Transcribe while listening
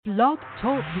Blog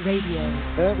Talk Radio.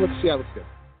 Let's see how this goes.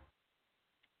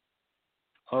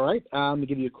 All right, to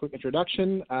give you a quick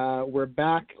introduction, we're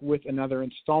back with another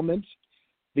installment,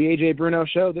 the Ajay Bruno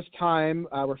Show. This time,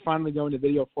 we're finally going to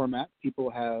video format. People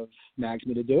have nagged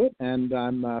me to do it, and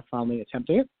I'm finally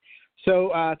attempting it.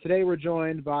 So today we're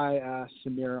joined by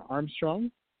Samaire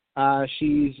Armstrong.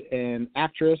 She's an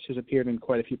actress who's appeared in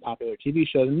quite a few popular TV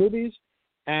shows and movies,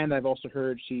 and I've also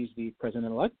heard she's the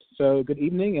president-elect. So good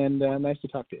evening, and nice to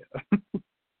talk to you. It's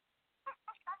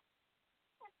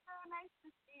so nice to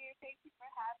see you. Thank you for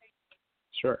having me.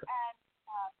 Sure. And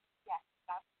yes,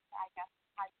 that's, I guess,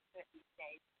 how you do it these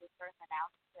days. You first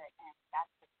announce it, and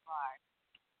that's the bar.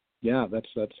 Yeah,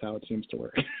 that's how it seems to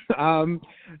work.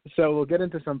 So we'll get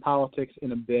into some politics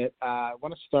in a bit. I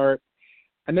want to start.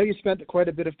 I know you spent quite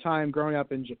a bit of time growing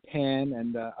up in Japan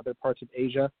and other parts of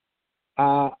Asia.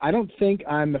 I don't think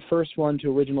I'm the first one to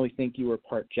originally think you were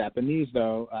part Japanese,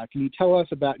 though. Can you tell us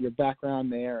about your background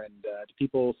there, and do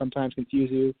people sometimes confuse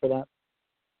you for that?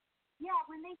 Yeah,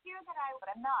 when they hear that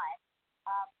I'm not,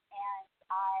 and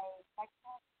my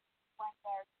parents went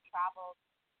there to travel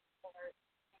for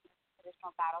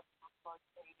traditional battlefield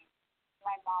training.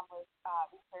 My mom was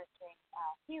researching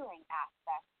healing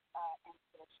aspects in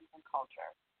traditions and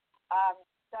culture.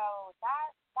 So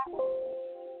that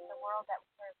was the world that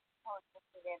we were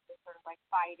coexisted in, was sort of like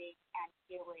fighting and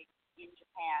healing in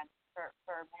Japan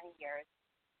for many years.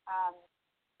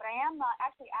 But I am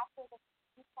actually after the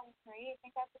 23, I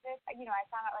think that's what it is. You know, I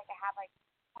found out like I have like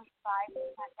 0.5%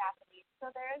 Japanese, so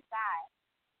there is that.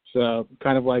 So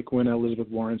kind of like when Elizabeth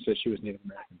Warren said she was Native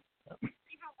American.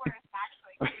 Even worse,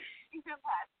 actually. Even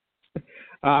less.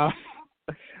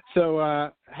 So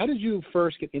how did you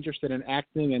first get interested in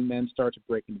acting and then start to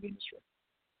break into the industry?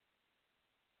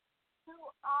 So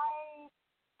I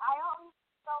always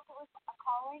felt it was a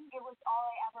calling. It was all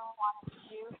I ever wanted to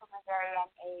do from a very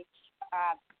young age.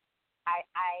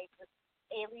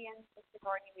 Aliens with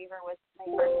Sigourney Weaver was my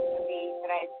first movie that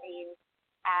I had seen,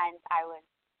 and I was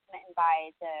smitten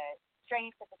by the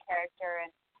strength of the character,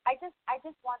 and I just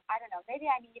want, I don't know,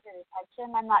 maybe I needed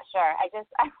attention, I'm not sure. I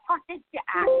wanted to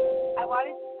act. I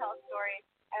wanted to tell stories.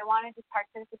 I wanted to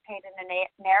participate in a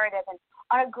narrative, and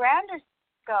on a grander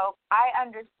scope, I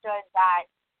understood that,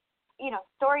 you know,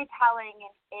 storytelling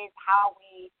is how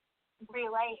we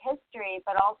relay history,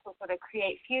 but also sort of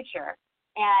create future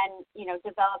and, you know,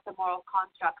 develop the moral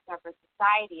constructs of our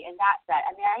society. And that's that.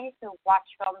 I mean, I used to watch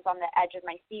films on the edge of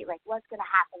my seat, like, what's going to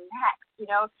happen next,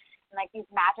 you know? And, like, these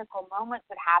magical moments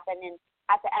would happen. And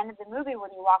at the end of the movie,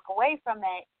 when you walk away from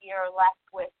it, you're left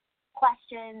with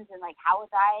questions and, like, how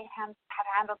would I have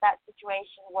handled that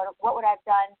situation? What would I have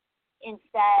done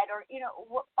instead? Or, you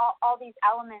know, all these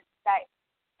elements that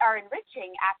are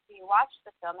enriching after you watch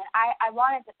the film. And I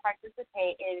wanted to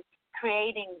participate in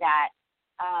creating that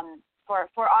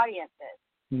for audiences.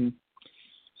 Mm-hmm.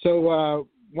 So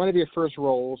one of your first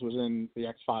roles was in The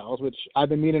X-Files, which I've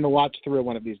been meaning to watch through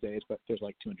one of these days, but there's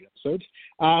like 200 episodes.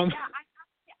 Yeah,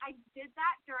 I did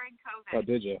that during COVID. Oh,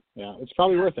 did you? Yeah, it's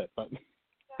probably worth it. But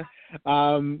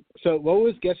so what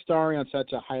was guest starring on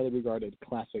such a highly regarded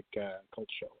classic cult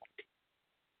show like?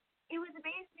 It was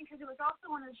amazing because it was also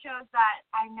one of the shows that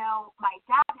I know my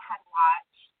dad had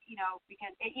watched, you know,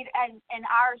 because and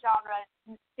our genre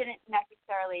didn't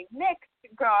necessarily mix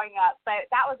growing up,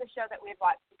 but that was a show that we had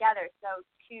watched together. So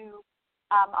to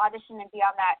audition and be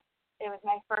on that, it was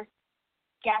my first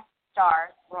guest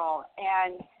star role,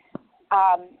 and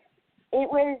it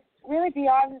was really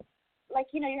beyond,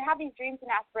 like, you know, you have these dreams and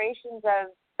aspirations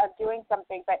of doing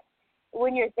something, but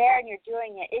when you're there and you're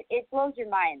doing it, it blows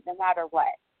your mind no matter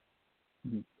what.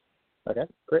 Mm-hmm. Okay,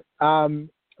 great.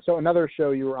 So another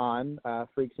show you were on,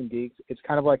 Freaks and Geeks, it's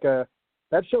kind of like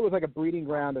that show was like a breeding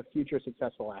ground of future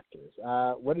successful actors.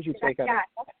 What did you take out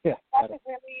of it? That's a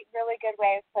really, really good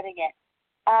way of putting it.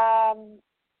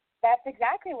 That's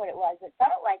exactly what it was. It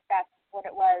felt like that's what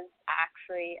it was,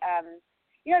 actually.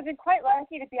 You know, I've been quite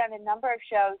lucky to be on a number of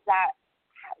shows that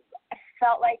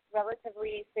felt like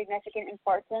relatively significant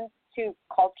importance to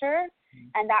culture,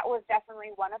 and that was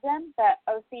definitely one of them. The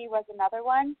OC was another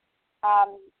one.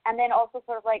 And then also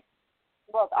sort of like,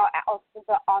 well, also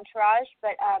the Entourage,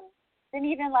 but then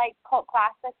even like cult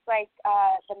classics like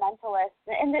The Mentalist.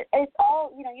 And it's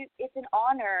all, you know, it's an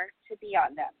honor to be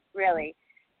on them, really.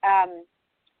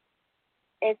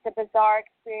 It's a bizarre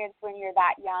experience when you're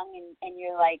that young and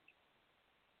you're like,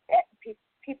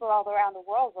 people all around the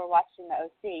world were watching the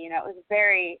OC. You know, it was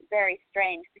very, very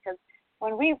strange because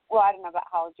when I don't know about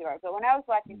how old you are, but when I was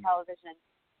watching television,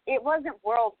 it wasn't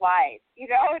worldwide. You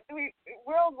know,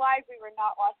 worldwide we were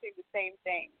not watching the same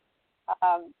thing.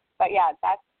 But yeah,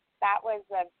 that was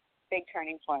a big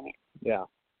turning point. Yeah.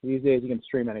 These days you can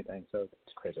stream anything, so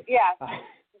it's crazy. Yeah.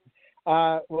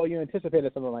 Well, you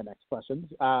anticipated some of my next questions.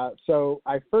 So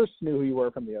I first knew who you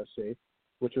were from the OC,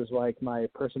 which was like my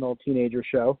personal teenager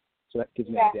show. So that gives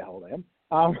me an idea how old I am.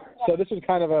 So this was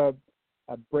kind of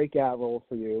a breakout role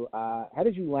for you. How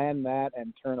did you land that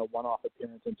and turn a one-off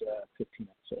appearance into 15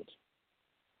 episodes?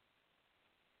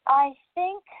 I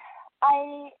think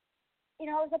I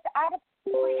was at a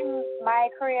point in my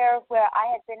career where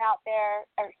I had been out there,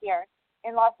 or here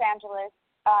in Los Angeles,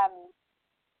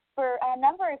 for a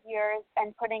number of years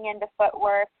and putting in the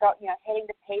footwork, hitting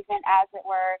the pavement, as it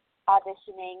were,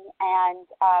 auditioning. And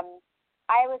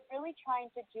I was really trying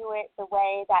to do it the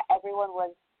way that everyone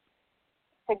was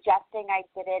suggesting I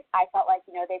did it. I felt like,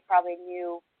 they probably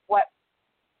knew what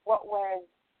was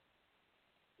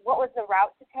the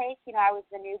route to take. I was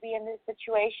the newbie in this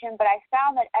situation, but I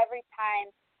found that every time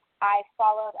I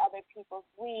followed other people's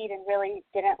lead and really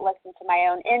didn't listen to my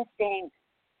own instincts,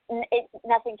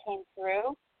 nothing came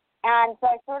through. And so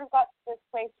I sort of got to this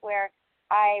place where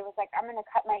I was like, I'm going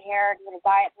to cut my hair, I'm going to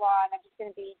dye it blonde, I'm just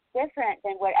going to be different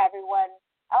than what everyone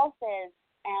else is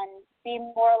and be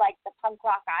more like the punk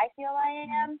rock I feel I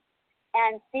am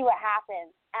and see what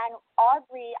happens. And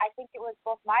oddly, I think it was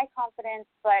both my confidence,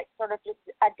 but sort of just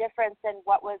a difference in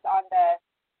what was on the,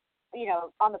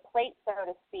 on the plate, so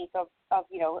to speak, of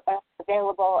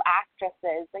available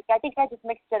actresses. Like, I think I just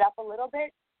mixed it up a little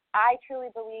bit. I truly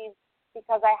believe,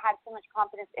 because I had so much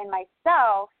confidence in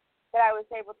myself, that I was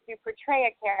able to portray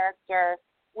a character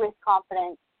with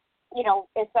confidence,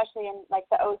 especially in, like,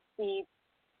 the OC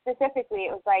specifically.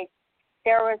 It was like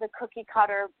there was a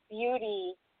cookie-cutter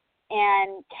beauty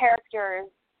and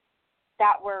characters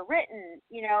that were written,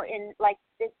 in, like,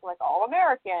 this, like,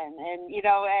 All-American and,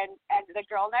 and the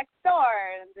girl next door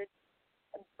and the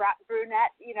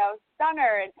brunette,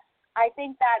 stunner. And I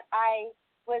think that I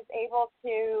was able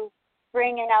to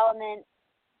bring an element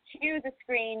to the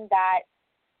screen that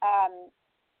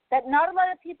that not a lot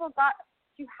of people got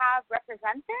to have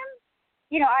represent them.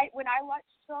 When I watched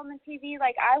film and TV,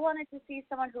 like, I wanted to see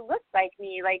someone who looked like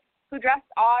me, like, who dressed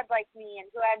odd like me, and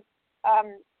who had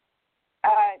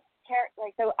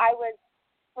so I was,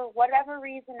 for whatever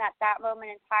reason at that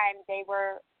moment in time, they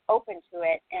were open to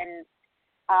it. And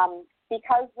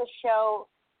because the show,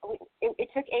 it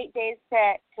took 8 days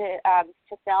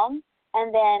to film,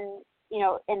 and then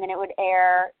and then it would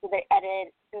air. So they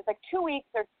edited. It was like 2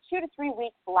 weeks or 2 to 3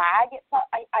 weeks lag.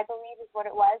 I believe is what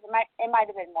it was. It might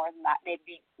have been more than that.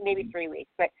 Maybe 3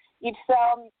 weeks. But you'd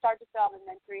start to film, and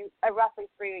then roughly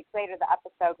 3 weeks later, the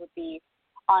episode would be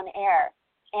on air.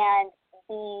 And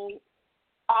the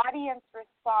audience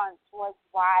response was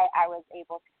why I was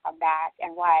able to come back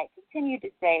and why I continued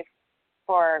to stay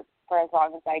for as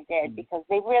long as I did, because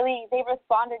they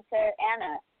responded to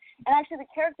Anna. And actually, the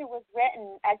character was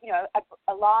written as,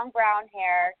 a long brown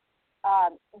hair,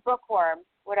 bookworm,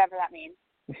 whatever that means.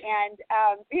 And,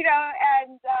 it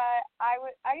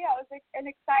was like an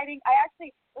exciting,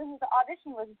 the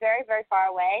audition was very, very far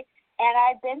away. And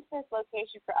I'd been to this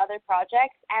location for other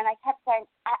projects, and I kept saying,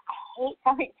 I hate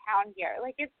coming down here.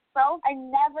 Like, I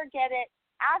never get it.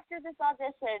 After this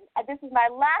audition, this is my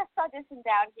last audition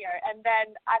down here. And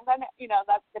then I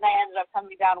ended up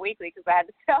coming down weekly because I had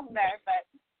to film there. But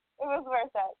it was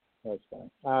worth it. That's funny.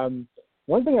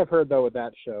 One thing I've heard, though, with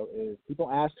that show is people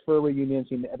ask for a reunion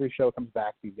scene. Every show comes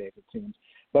back these days, it seems.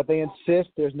 But they insist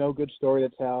there's no good story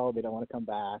to tell. They don't want to come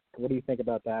back. What do you think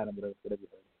about that, and what have you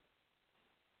heard?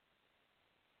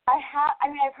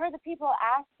 I've heard the people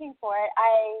asking for it.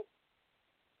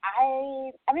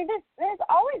 There's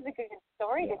always a good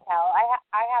story to tell. I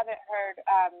haven't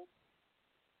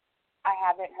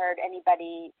heard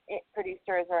anybody,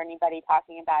 producers or anybody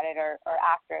talking about it, or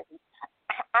actors.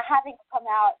 I haven't come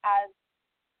out as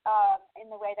in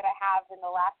the way that I have in the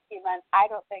last few months. I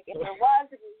don't think if there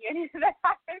was a reunion that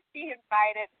I would be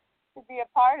invited to be a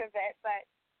part of it. But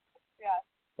yeah.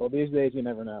 Well, these days you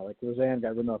never know. Like, Roseanne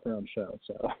got rid of her own show,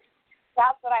 so.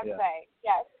 That's what I'm saying.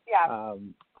 Yes. Yeah.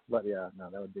 But yeah, no,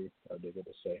 that would be good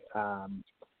to see.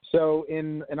 So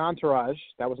in Entourage,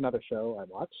 that was another show I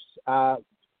watched.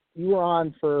 You were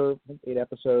on for, I think, 8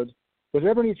 episodes. Was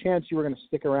there ever any chance you were going to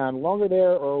stick around longer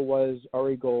there, or was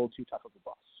Ari Gold too tough of a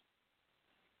boss?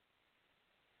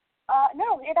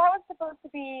 No, that was supposed to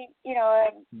be,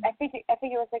 I think it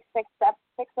was like 6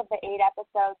 of the 8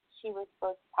 episodes. She was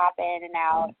supposed to pop in and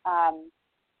out.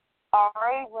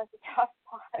 Ari was a tough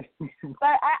boss,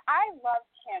 but I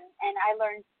loved him, and I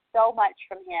learned so much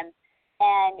from him.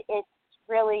 And it's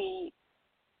really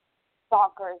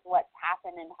bonkers what's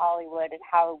happened in Hollywood and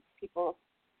how people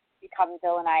become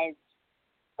villainized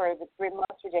for the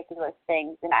most ridiculous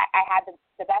things. And I had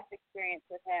the best experience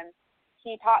with him.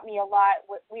 he taught me a lot.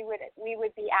 We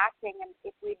would be acting, and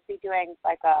if we'd be doing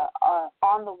like a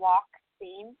on the walk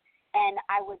scene, and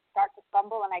I would start to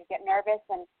fumble and I'd get nervous,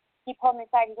 and he pulled me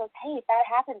aside and he goes, "Hey, if that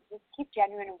happens, just keep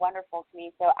genuine and wonderful to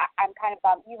me." So I'm kind of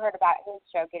bummed. You heard about his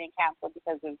show getting canceled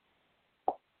because of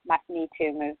my Me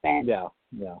Too movement. Yeah.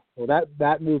 Well,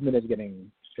 that movement is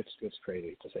getting it's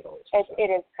crazy to say the least. It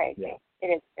is crazy. Yeah.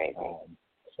 It is crazy.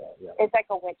 Yeah. It's like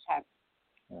a witch hunt.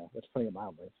 Yeah, that's putting it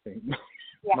mildly. It's being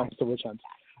Yeah. a witch hunt.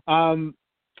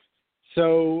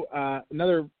 So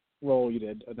another role you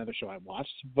did, another show I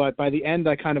watched, but by the end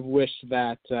I kind of wished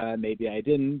that maybe I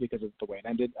didn't because of the way it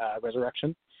ended,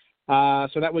 Resurrection.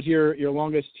 So that was your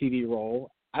longest TV role.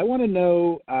 I want to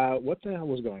know what the hell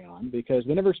was going on because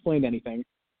they never explained anything,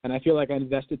 and I feel like I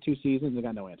invested 2 seasons and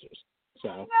got no answers. So.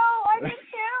 No, I did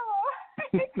too. I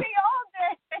think we all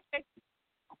did.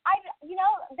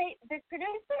 The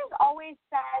producers always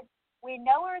said, we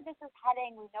know where this is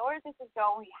heading, we know where this is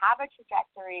going, we have a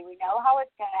trajectory, we know how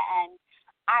it's going to end.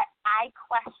 I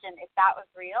question if that was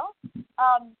real.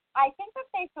 I think that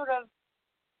they sort of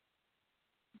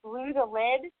blew the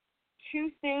lid too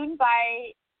soon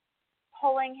by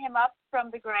pulling him up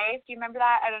from the grave. Do you remember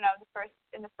that? I don't know,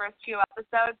 in the first few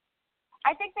episodes.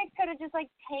 I think they could have just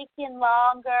taken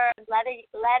longer and let it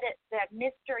the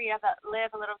mystery of it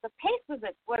live a little. The pace was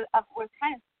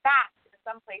kind of fast in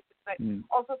some places, but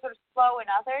also sort of slow in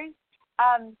others.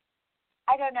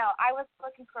 I don't know. I was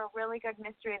looking for a really good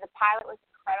mystery. The pilot was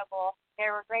incredible.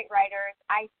 There were great writers.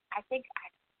 I think I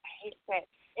hate it.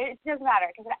 It doesn't matter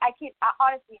because I keep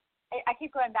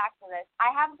going back to this.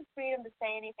 I have the freedom to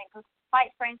say anything because,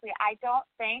 quite frankly, I don't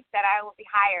think that I will be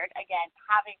hired again,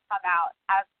 having come out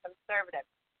as conservative.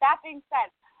 That being said,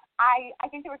 I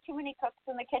think there were too many cooks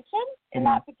in the kitchen in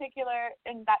that particular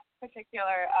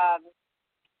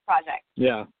project.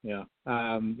 Yeah.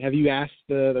 Have you asked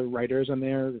the writers on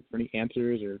there for any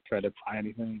answers or tried to pry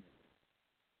anything?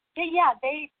 Yeah,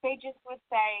 they just would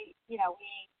say,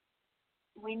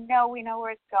 we know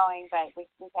where it's going, but we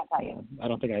can't tell you. I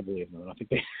don't think I believe them. I don't think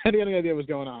they had any idea what was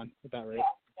going on at that rate.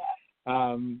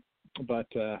 Yeah.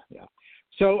 Yeah.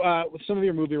 So with some of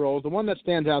your movie roles, the one that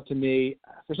stands out to me,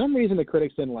 for some reason the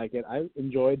critics didn't like it. I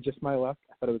enjoyed Just My Luck.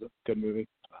 I thought it was a good movie.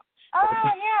 Oh,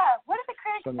 yeah. What did the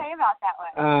critics say about that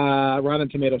one? Rotten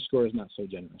Tomato score is not so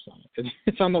generous on it.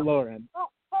 It's on the lower end. Well,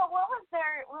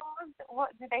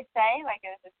 what did they say? Like,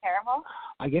 it was just terrible?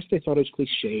 I guess they thought it was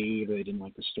cliched, or they didn't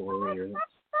like the story, or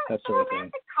that sort of thing.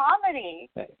 It's a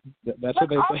comedy. Hey, that's what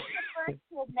they say. I'm the first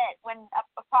to admit when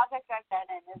a project I've been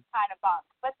in is kind of bunk.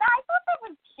 But I thought that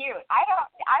was cute. I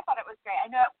thought it was great.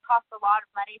 I know it cost a lot of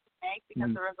money to make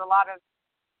because there was a lot of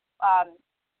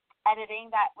editing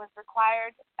that was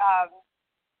required.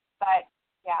 But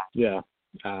yeah. Yeah.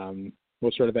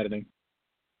 What sort of editing?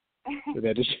 Did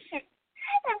they just...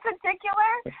 In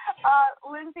particular,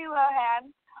 Lindsay Lohan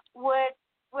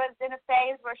was in a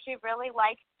phase where she really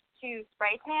liked to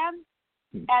spray tan,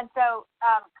 and so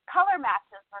color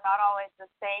matches were not always the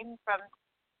same from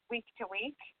week to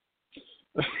week.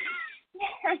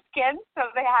 Her skin,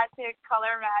 so they had to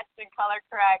color match and color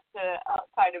correct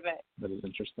quite a bit. That is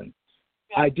interesting.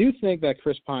 Yeah. I do think that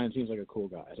Chris Pine seems like a cool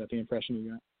guy. Is that the impression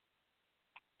you got?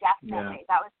 Definitely.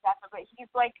 Yeah. That was definitely. He's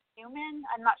human.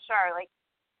 I'm not sure.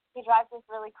 He drives this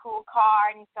really cool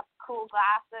car and he's got cool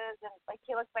glasses and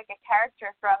he looks like a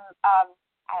character from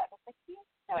the 60s?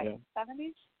 No, wait,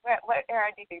 70s? What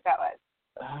era do you think that was?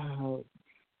 I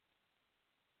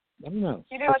don't know.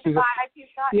 You know what the vibe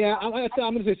he's got? Yeah, I'm going to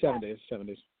say 70s.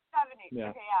 70s.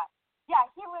 Yeah. Okay, yeah. Yeah,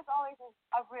 he was always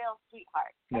a real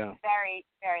sweetheart. Yeah. Very,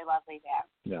 very lovely man.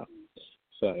 Yeah.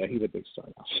 So, yeah, he's a big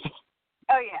star now.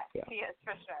 Oh, yeah, he is,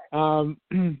 for sure.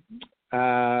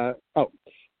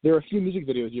 There are a few music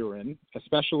videos you were in,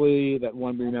 especially that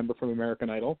one we remember from American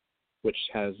Idol, which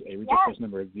has a ridiculous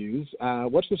number of views.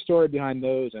 What's the story behind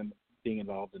those and being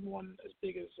involved in one as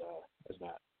big as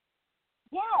that?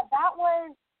 Yeah, that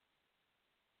was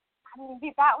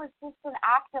just an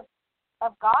act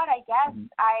of God, I guess.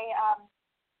 Mm-hmm.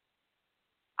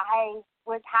 I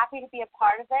was happy to be a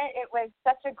part of it. It was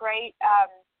such a great.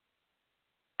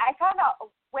 I found out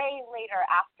way later,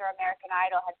 after American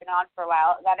Idol had been on for a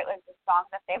while, that it was the song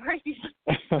that they were using.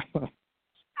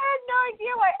 I had no idea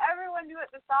why everyone knew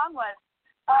what the song was.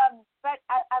 But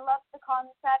I loved the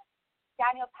concept.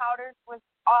 Daniel Powders was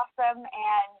awesome,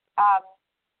 and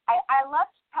I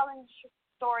loved telling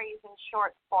stories in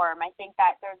short form. I think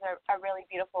that there's a really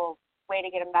beautiful way to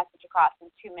get a message across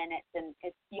in 2 minutes, and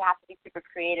you have to be super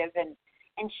creative and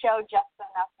show just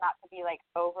enough not to be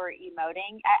over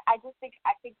emoting. I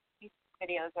think these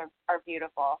videos are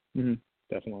beautiful. Mm-hmm,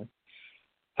 definitely.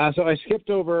 So I skipped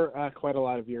over quite a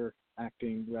lot of your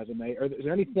acting resume. Is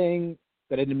there anything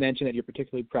that I didn't mention that you're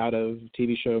particularly proud of,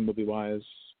 TV show, movie-wise,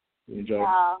 you enjoyed?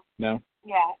 No?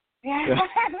 Yeah.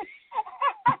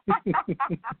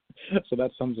 So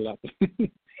that sums it up.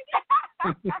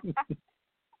 I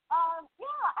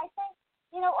think,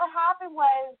 what happened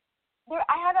was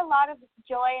I had a lot of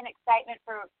joy and excitement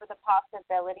for the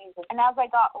possibilities. And as I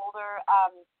got older,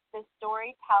 the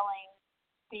storytelling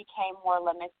became more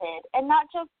limited. And not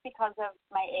just because of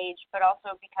my age, but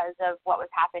also because of what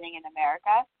was happening in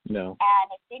America. No. And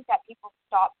I think that people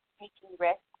stopped taking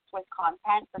risks with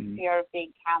content for fear of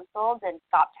being canceled, and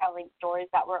stopped telling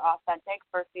stories that were authentic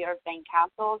for fear of being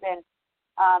canceled, and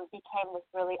became this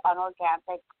really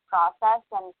unorganic process.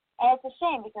 And it's a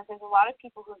shame, because there's a lot of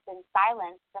people who've been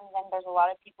silenced, and then there's a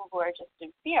lot of people who are just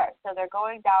in fear. So they're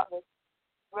going down this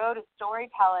road of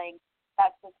storytelling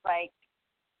that's just like,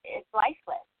 it's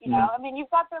lifeless, I mean, you've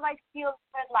got the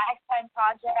feel-good Lifetime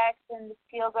projects and the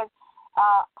feel-good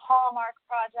Hallmark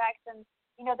projects, and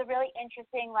the really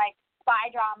interesting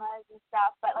spy dramas and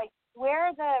stuff, but where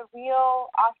are the real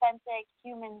authentic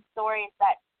human stories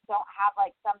that don't have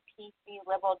some PC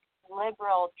liberal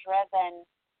driven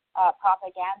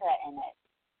propaganda in it?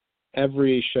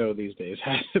 Every show these days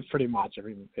has it, pretty much.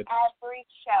 Every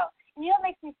show. And what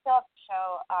makes me still have the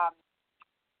show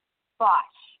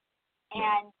Bosch.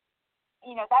 And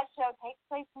that show takes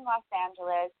place in Los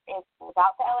Angeles. It's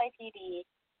about the LAPD.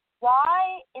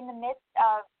 Why, in the midst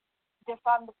of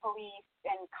defund the police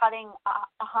and cutting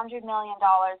 $100 million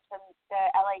from the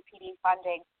LAPD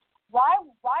funding, why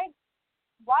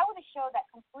would a show that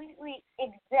completely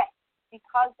exists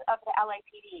because of the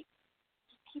LAPD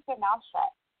just keep their mouth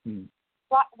shut?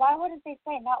 Why wouldn't they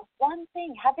say not one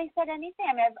thing? Have they said anything?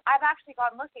 I mean, I've actually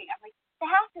gone looking. I'm like, they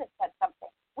have to have said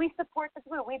something. We support the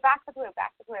blue. We back the blue.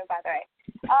 Back the blue, by the way.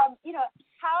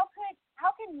 How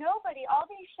can nobody, all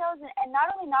these shows, and not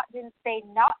only didn't they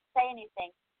not say anything,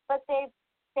 but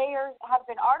there have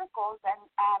been articles and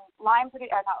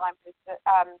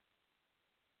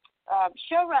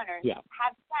showrunners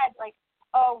have said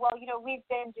we've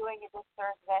been doing a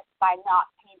disservice by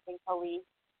not painting police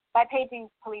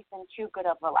in too good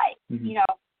of a light.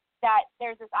 That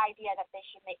there's this idea that they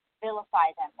should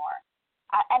vilify them more,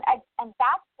 and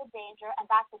that's the danger, and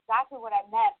that's exactly what I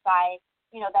meant by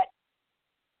that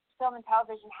film and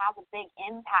television has a big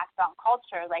impact on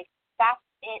culture. That's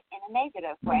it in a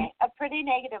negative way, a pretty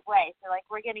negative way. So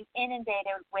we're getting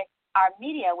inundated with our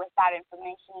media with that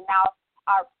information, and now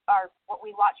our what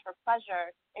we watch for pleasure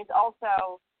is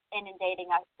also inundating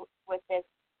us with this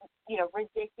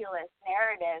ridiculous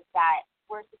narrative that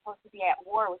we're supposed to be at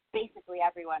war with basically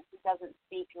everyone who doesn't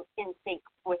speak in sync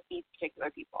with these particular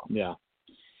people. Yeah.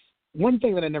 One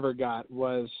thing that I never got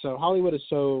was, so Hollywood is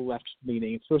so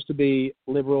left-leaning. It's supposed to be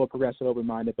liberal or progressive,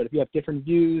 open-minded, but if you have different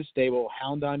views, they will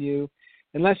hound on you.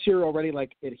 Unless you're already a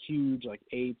huge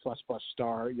A++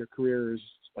 star, your career is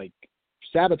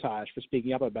sabotaged for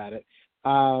speaking up about it.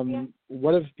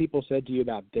 What have people said to you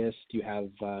about this? Do you have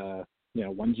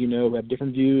ones who have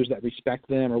different views that respect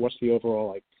them, or what's the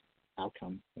overall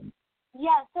outcome?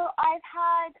 Yeah, so I've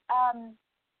had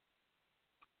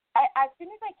as soon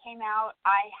as I came out,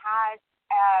 I had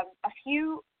a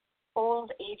few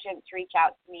old agents reach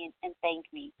out to me and thank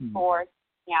me for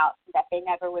speaking out that they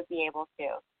never would be able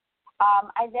to.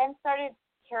 I then started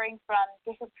hearing from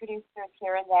different producers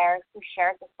here and there who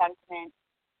shared the sentiment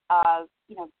of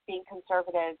being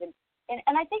conservative,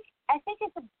 and I think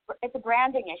it's a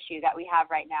branding issue that we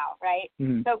have right now, right?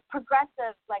 So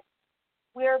progressive,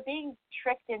 we're being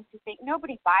tricked into thinking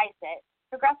nobody buys it.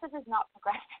 Progressive is not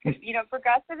progressive.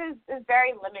 Progressive is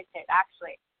very limited,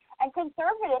 actually. And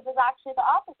conservative is actually the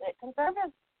opposite.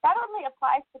 Conservative, that only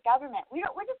applies to government. We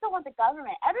just don't want the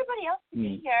government. Everybody else can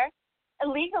be here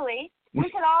illegally. We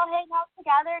can all hang out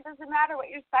together. It doesn't matter what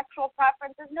your sexual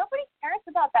preference is. Nobody cares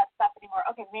about that stuff anymore.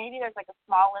 Okay, maybe there's a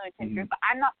small limited group, but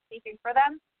I'm not speaking for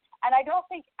them. And I don't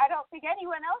think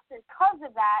anyone else is. Because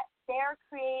of that, they're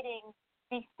creating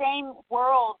the same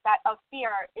world of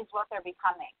fear is what they're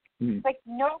becoming. It's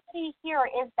nobody here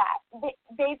is that.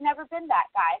 They've never been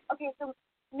that, guys. Okay, so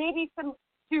maybe some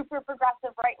super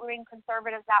progressive right-wing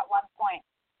conservatives at one point.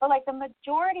 But the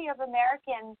majority of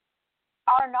Americans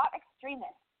are not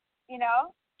extremists, Yeah.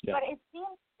 But it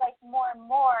seems more and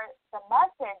more the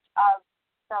message of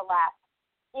the left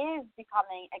is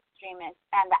becoming extremist,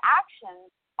 and the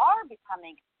actions are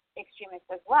becoming extremist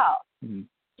as well.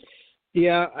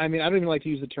 Yeah, I mean, I don't even like to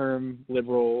use the term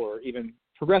liberal or even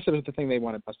progressive is the thing they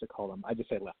wanted us to call them. I just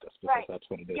say leftist because that's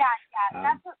what it is. Yeah.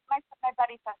 That's what my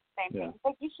buddy says the same thing.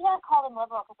 It's you shouldn't call them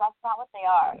liberal because that's not what they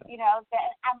are.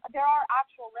 There are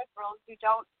actual liberals who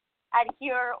don't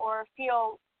adhere or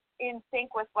feel in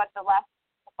sync with what the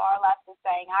far left is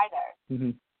saying either.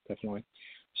 Mm-hmm. Definitely.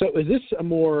 So is this a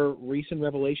more recent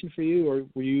revelation for you, or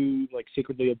were you like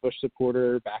secretly a Bush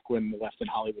supporter back when the left in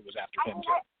Hollywood was after him?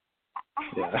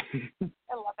 Yeah.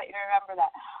 I love that you remember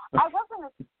that. I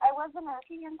wasn't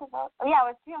too young to vote. Oh, yeah,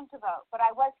 I was too young to vote, but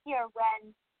I was here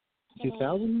when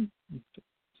 2000?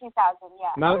 2000,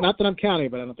 yeah. Not that I'm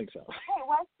counting, but I don't think so. Hey, it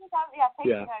was 2000. Yeah,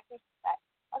 thank you. I appreciate that.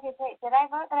 Okay, wait, did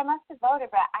I vote? I must have voted,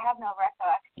 but I have no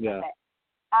recollection of it.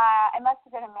 It must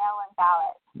have been a mail-in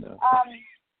ballot. No.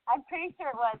 I'm pretty sure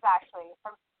it was actually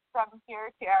from here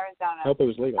to Arizona. I hope it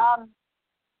was legal.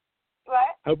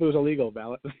 What? I hope it was a legal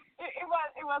ballot. It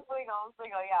was legal. It was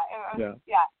legal, yeah.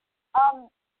 Yeah.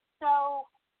 So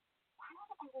why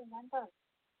don't I remember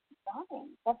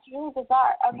voting? That's really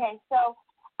bizarre. Okay, so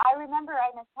I remember, I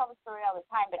tell the story all the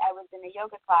time, but I was in a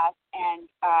yoga class, and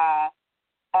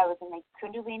I was in a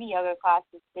Kundalini yoga class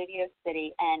in Studio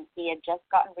City, and he had just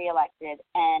gotten reelected,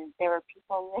 and there were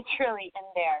people literally in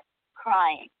there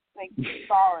crying, like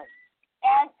bawling.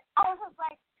 And I was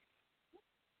like,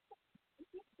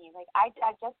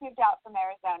 I just moved out from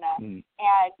Arizona, and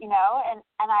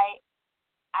and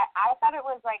I thought it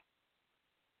was like,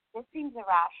 this seems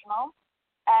irrational,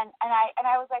 and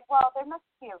I was like, well, there must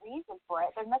be a reason for it.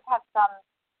 There must have some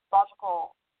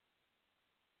logical,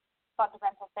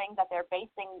 fundamental thing that they're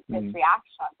basing this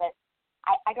reaction on. But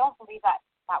I don't believe that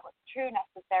was true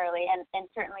necessarily, and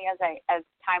certainly as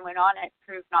time went on, it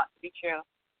proved not to be true.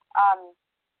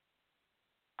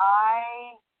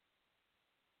 I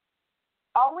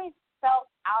always felt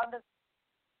out of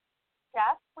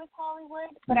step with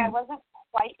Hollywood, but I wasn't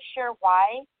quite sure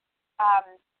why.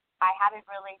 I hadn't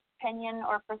really opinion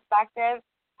or perspective.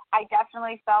 I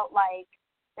definitely felt like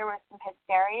there was some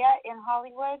hysteria in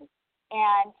Hollywood,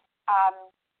 and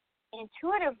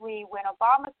intuitively, when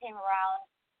Obama came around,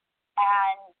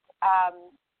 and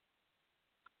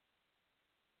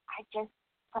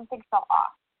something felt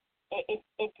off. It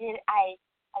did. I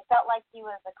felt like he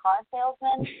was a car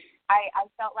salesman. I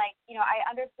felt like, I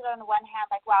understood on the one hand,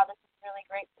 like, wow, this is really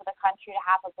great for the country to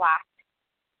have a black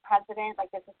president.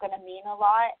 Like, this is going to mean a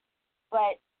lot.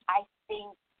 But I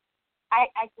think I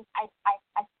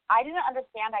didn't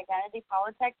understand identity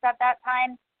politics at that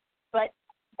time. But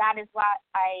that is what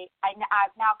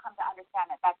I've now come to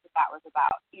understand that's what that was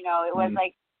about. It was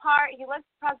like he looked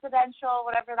presidential,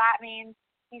 whatever that means.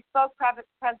 He spoke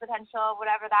presidential,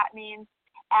 whatever that means,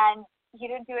 and he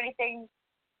didn't do anything.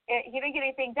 He didn't get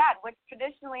anything done, which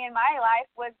traditionally in my life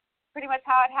was pretty much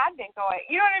how it had been going.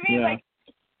 You know what I mean? Yeah. Like,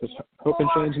 does hope and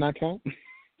change not count?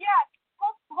 Yeah,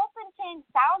 hope and change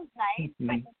sounds nice,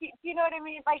 but do you know what I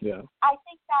mean? Like, I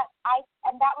think that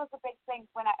and that was a big thing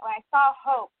when I saw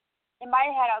hope. In my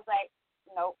head, I was like,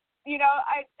 nope.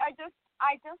 I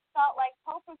just felt like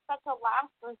hope is such a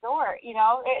last resort.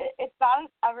 It's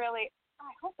not a really.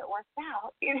 I hope it works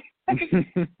out. I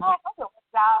hope it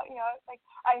works out. Like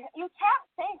you can't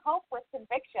say hope with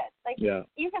conviction. Like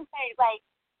you can say like,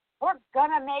 we're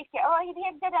gonna make it. Oh, he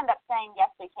did end up saying yes,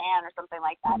 we can, or something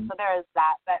like that. So there is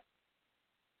that. But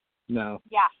no.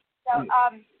 Yeah. So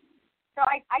so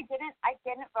I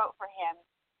didn't vote for him.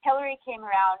 Hillary came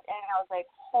around, and I was like,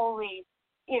 holy,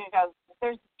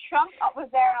 there's Trump was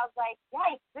there, and I was like,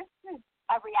 yikes, this is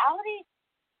a reality.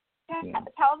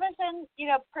 Television,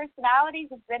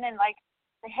 personalities have been in like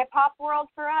the hip hop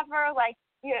world forever. Like,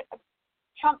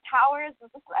 Trump Towers was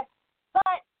just like,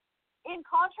 but in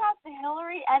contrast to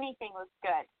Hillary, anything was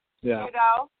good. Yeah.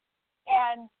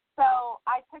 And so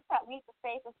I took that leap of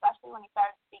faith, especially when he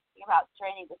started speaking about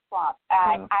draining the swamp.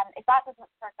 And if that doesn't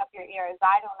perk up your ears,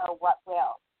 I don't know what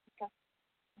will.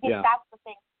 Because that's the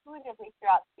thing intuitively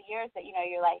throughout the years that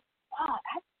you're like, wow,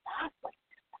 that sucks. Like,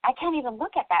 I can't even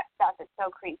look at that stuff. It's so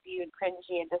creepy and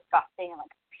cringy and disgusting and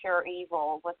like pure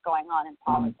evil. What's going on in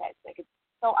politics? Like, it's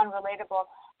so unrelatable,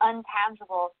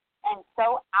 untangible, and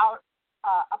so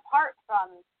apart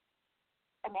from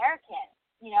Americans.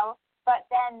 But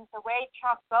then the way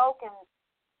Trump spoke, and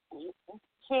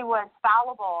he was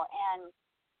fallible, and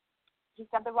he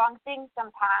said the wrong things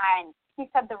sometimes. He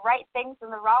said the right things in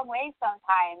the wrong way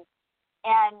sometimes.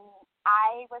 And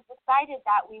I was excited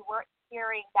that we weren't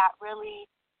hearing that really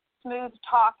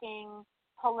smooth-talking,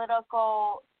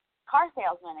 political car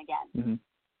salesman again.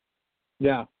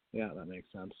 Yeah, that makes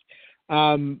sense.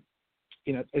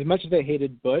 As much as they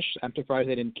hated Bush, I'm surprised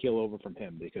they didn't keel over from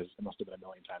him, because it must have been a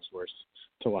million times worse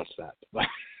to watch that.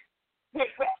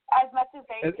 As much as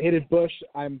they hated Bush,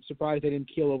 I'm surprised they didn't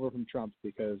keel over from Trump,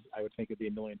 because I would think it'd be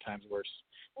a million times worse.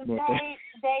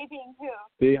 They being who?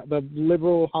 The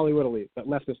liberal Hollywood elite, that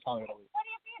leftist Hollywood elite. What do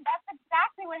you mean? That's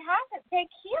exactly what happened. They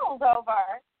keeled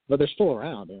over. But they're still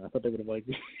around. I thought they would have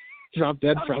drop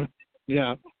dead from.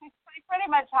 Yeah. We pretty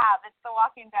much have. It's The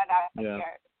Walking Dead out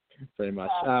here. Pretty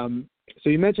much. So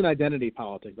you mentioned identity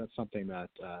politics. That's something that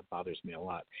bothers me a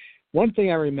lot. One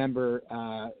thing I remember,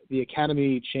 the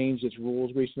Academy changed its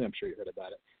rules recently. I'm sure you heard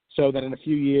about it. So that in a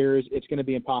few years, it's going to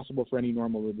be impossible for any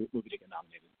normal movie to get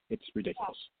nominated. It's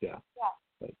ridiculous. Yeah.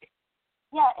 It's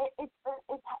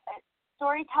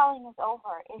storytelling is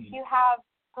over. If you have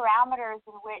parameters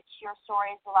in which your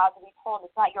story is allowed to be told,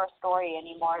 it's not your story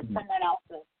anymore. It's someone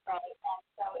else's, right? And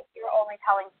so if you're only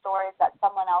telling stories that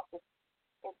someone else is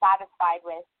satisfied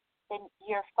with, then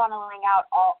you're funneling out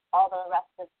all the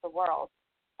rest of the world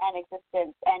and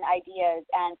existence and ideas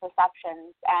and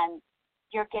perceptions, and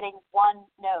you're getting one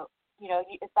note. You know,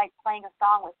 it's like playing a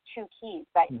song with two keys.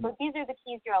 Right? So these are the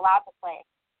keys you're allowed to play.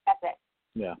 That's it.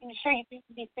 Yeah. I'm sure you can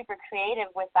be super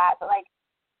creative with that, but like,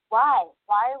 why?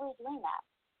 Why are we doing that?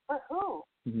 For who?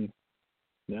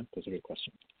 Yeah, that's a good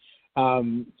question.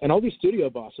 And all these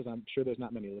studio bosses, I'm sure there's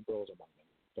not many liberals among them,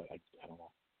 but I don't know.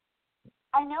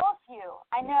 I know a few.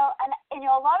 I know, and you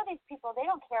know, a lot of these people, they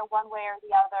don't care one way or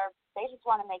the other. They just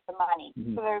want to make the money.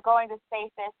 So they're going the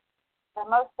safest, the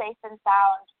most safe and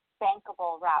sound,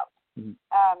 bankable route.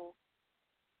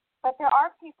 But there are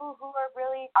people who are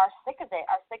sick of it,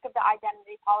 are sick of the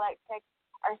identity politics,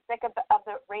 are sick of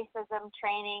the racism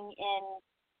training in,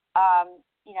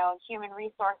 human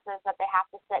resources that they have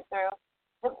to sit through.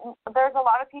 There's a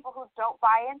lot of people who don't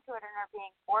buy into it and are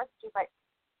being forced to, but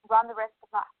run the risk of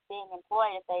not being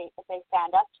employed if they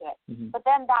stand up to it. But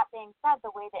then that being said,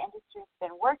 the way the industry's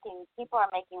been working, people are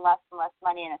making less and less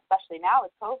money, and especially now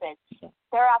with COVID,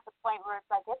 they're at the point where it's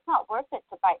like, it's not worth it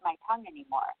to bite my tongue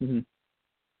anymore.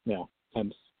 Yeah,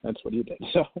 that's what you did.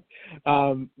 So,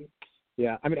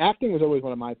 yeah, I mean, acting was always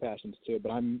one of my passions too,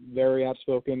 but I'm very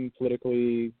outspoken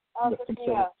politically.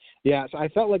 Yeah, so I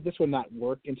felt like this would not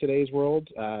work in today's world.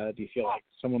 Do you feel like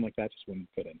someone like that just wouldn't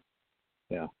fit in?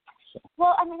 Yeah. So.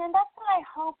 Well, I mean, and that's what I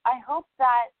hope. I hope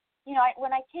that,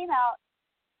 when I came out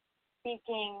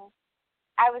speaking,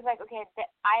 I was like, okay,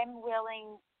 I'm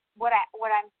willing. What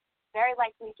I'm very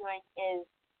likely doing is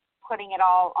putting it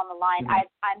all on the line.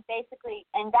 I'm basically,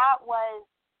 and that was,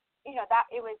 that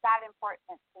it was that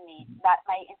important to me that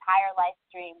my entire life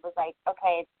stream was like,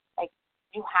 okay, like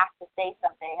you have to say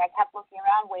something. I kept looking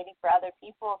around, waiting for other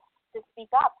people to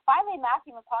speak up. Finally,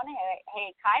 Matthew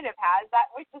McConaughey kind of has that,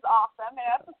 which is awesome, and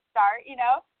that's a start,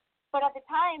 But at the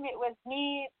time, it was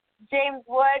me, James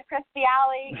Wood, Christy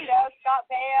Alley, Scott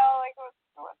Baio. Like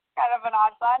it was kind of an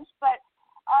odd bunch, but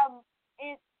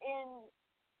it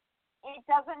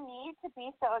doesn't need to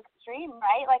be so extreme,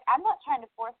 right? Like I'm not trying to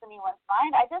force anyone's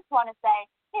mind. I just want to say,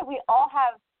 hey, we all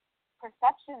have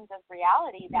perceptions of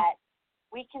reality that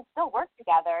we can still work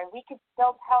together and we can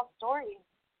still tell stories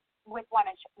with one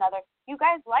another. You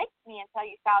guys liked me until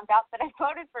you found out that I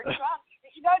voted for Trump.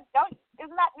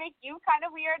 Doesn't that make you kind of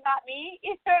weird, not me?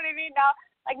 You know what I mean? Now,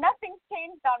 like nothing's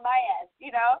changed on my end,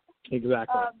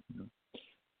 Exactly.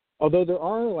 Although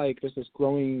there's this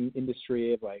growing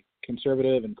industry of like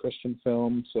conservative and Christian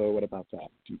films. So what about that?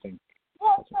 Do you think?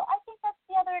 Well, so I think that's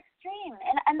the other extreme,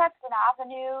 and that's an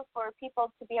avenue for people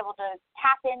to be able to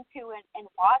tap into and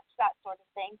watch that sort of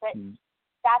thing. But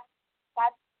that's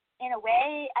in a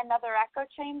way another echo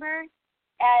chamber,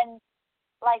 and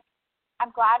like I'm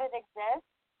glad it exists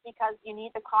because you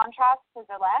need the contrast to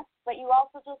the left, but you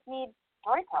also just need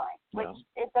storytelling, which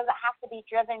it doesn't have to be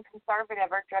driven conservative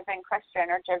or driven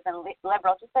Christian or driven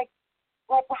liberal. Just like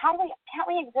can't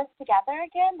we exist together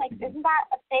again? Like, isn't that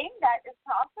a thing that is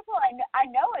possible? I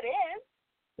know it is.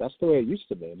 That's the way it used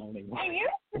to be, not anymore. It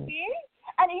used to be.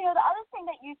 And, the other thing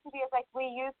that used to be is, like, we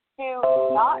used to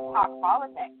not talk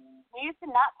politics. We used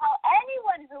to not tell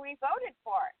anyone who we voted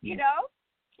for,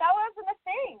 That wasn't a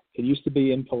thing. It used to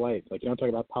be impolite. Like, you don't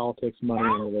talk about politics, money,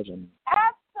 and religion.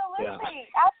 Absolutely.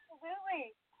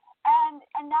 Absolutely. And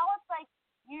now it's like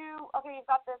you've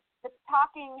got the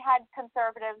talking head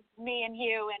conservatives, me and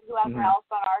you and whoever else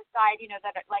on our side,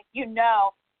 that are like,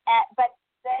 but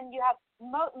then you have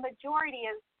majority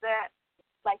is the,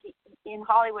 like in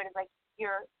Hollywood is like,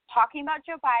 you're talking about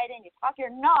Joe Biden, you're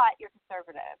not, you're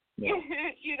conservative. Yeah.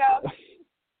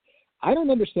 I don't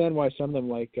understand why some of them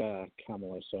like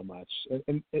Kamala so much.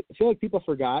 And I feel like people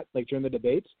forgot, like during the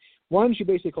debates, one, she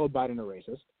basically called Biden a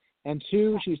racist. And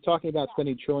two, she's talking about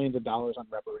spending trillions of dollars on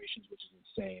reparations, which is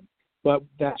insane. But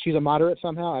that she's a moderate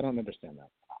somehow, I don't understand that.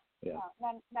 Yeah.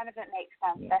 No, none of it makes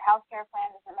sense. Yeah. The healthcare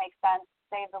plan doesn't make sense.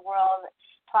 Save the world,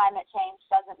 climate change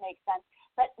doesn't make sense.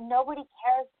 But nobody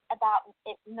cares about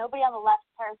it. Nobody on the left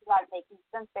cares about it making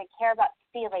sense. They care about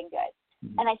feeling good.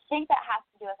 And I think that has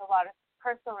to do with a lot of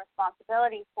personal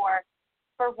responsibility for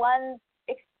one's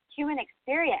human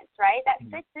experience, right? That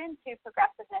fits into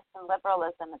progressiveness and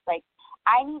liberalism. It's like,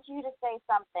 I need you to say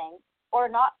something or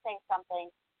not say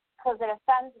something because it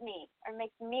offends me or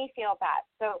makes me feel bad.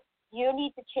 So you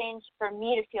need to change for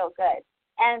me to feel good.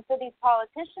 And so these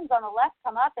politicians on the left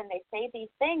come up and they say these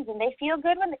things and they feel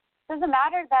good when it doesn't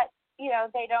matter that,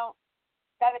 they don't,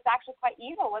 that it's actually quite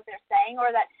evil what they're saying, or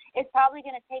that it's probably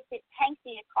going to tank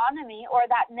the economy, or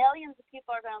that millions of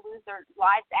people are going to lose their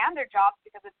lives and their jobs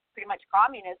because it's pretty much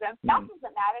communism. That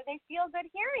doesn't matter. They feel good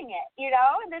hearing it,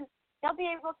 and then they'll be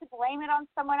able to blame it on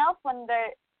someone else when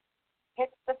the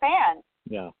hits the fan.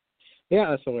 Yeah.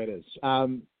 Yeah, that's the way it is.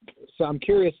 So I'm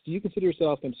curious, do you consider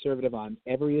yourself conservative on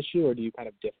every issue, or do you kind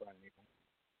of differ on anything?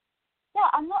 Yeah,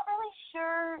 I'm not really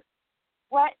sure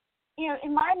what,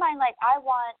 in my mind, like, I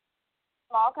want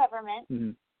small government,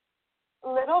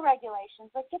 little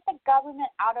regulations, like, get the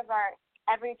government out of our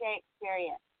everyday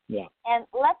experience. Yeah. And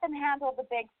let them handle the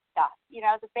big stuff,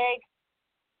 the big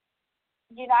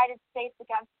United States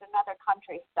against another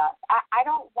country stuff. I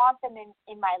don't want them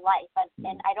in my life,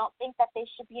 and I don't think that they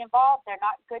should be involved. They're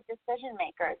not good decision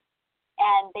makers,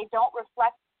 and they don't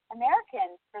reflect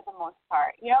Americans for the most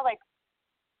part. Like,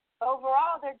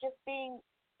 overall, they're just being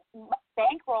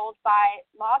bankrolled by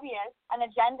lobbyists, an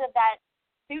agenda that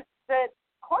suits the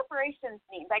corporation's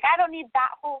needs. Like, I don't need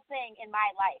that whole thing in my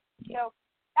life. So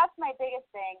that's my biggest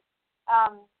thing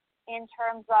in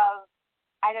terms of,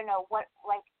 I don't know, what,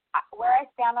 like, where I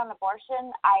stand on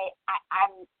abortion.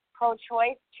 I'm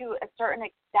pro-choice to a certain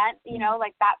extent,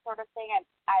 like that sort of thing.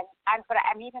 But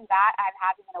I'm even that. I'm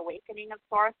having an awakening of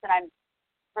sorts, and I'm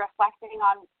reflecting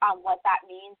on what that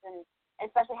means, and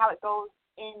especially how it goes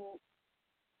in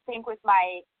sync with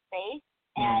my faith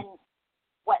and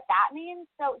what that means.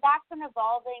 So that's an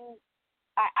evolving.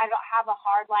 I don't have a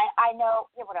hard line. I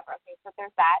know, whatever. Okay, so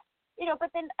there's that. But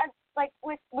then, like,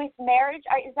 with marriage,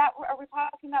 are we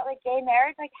talking about, like, gay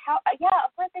marriage? Like, how,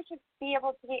 of course they should be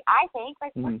able to be, I think,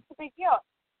 like, what's the big deal?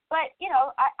 But,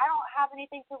 I don't have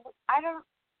anything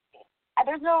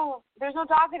there's no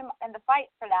dog in the fight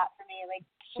for that for me. Like,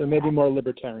 so maybe more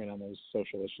libertarian on those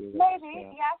social issues. Maybe,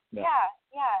 yes,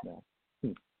 yeah.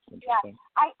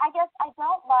 I guess I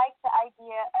don't like the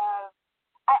idea of,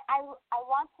 I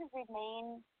want to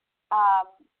remain,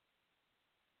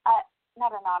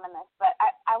 not anonymous, but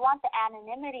I want the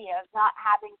anonymity of not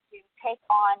having to take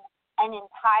on an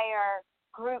entire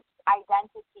group's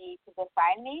identity to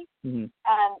define me,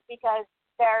 because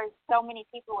there's so many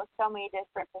people with so many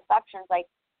different perceptions. Like,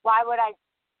 why would I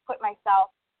put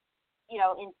myself,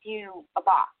 into a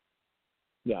box?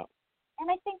 Yeah.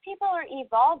 And I think people are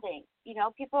evolving.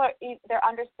 People are, their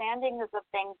understandings of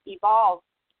things evolve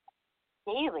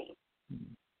daily.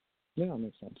 Yeah, that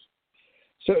makes sense.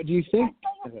 So do you think...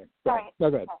 Sorry.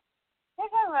 No, go ahead. Here's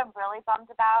what I'm really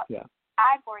bummed about. Yeah.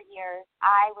 For years,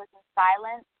 I was in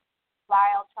silence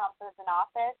while Trump was in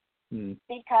office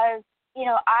because,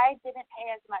 I didn't pay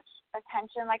as much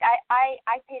attention. Like, I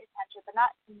paid attention, but not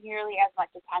nearly as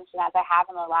much attention as I have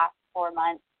in the last 4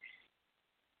 months.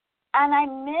 And I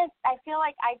feel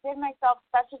like I did myself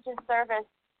such a disservice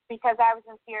because I was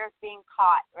in fear of being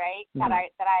caught, right? That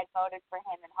I had voted for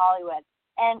him in Hollywood.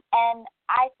 And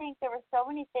I think there were so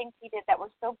many things he did that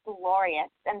were so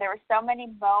glorious, and there were so many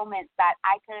moments that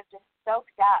I could have just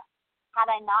soaked up had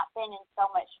I not been in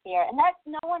so much fear. And that's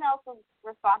no one else's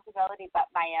responsibility but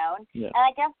my own. Yeah. And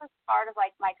I guess that's part of,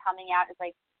 like, my coming out is,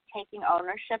 like, taking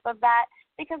ownership of that,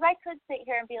 because I could sit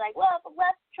here and be like, well, the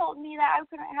left told me that I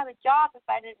couldn't have a job if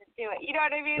I didn't do it. You know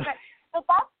what I mean? But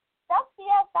that's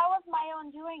BS. That was my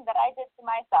own doing that I did to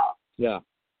myself. Yeah.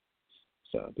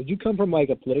 So, did you come from,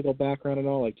 like, a political background at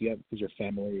all? Like, is your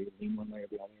family lean one way or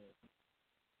the other?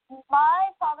 My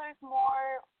father's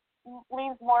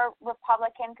leans more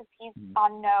Republican because he's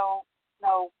on no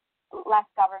less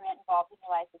government involved in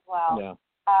your life as well. Yeah.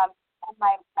 And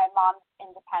my mom's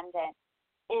independent.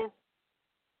 Is,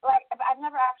 like, I've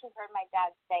never actually heard my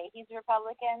dad say he's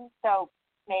Republican, so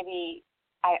maybe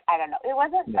I don't know. It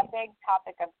wasn't a big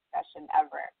topic of discussion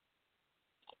ever.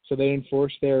 So they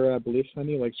enforce their beliefs on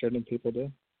you like certain people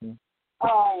do? Yeah.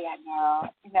 Oh, yeah, no.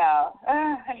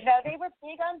 No, they were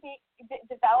big on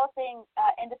developing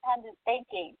independent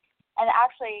thinking. And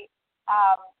actually,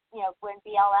 when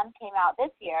BLM came out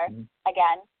this year,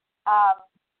 again,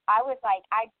 I was like,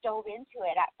 I dove into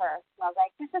it at first. And I was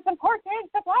like, this is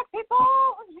important to Black people.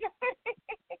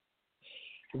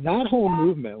 That whole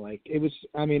movement, like, it was,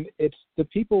 I mean, it's, the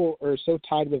people are so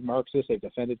tied with Marxists, they've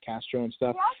defended Castro and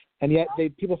stuff, and yet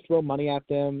people throw money at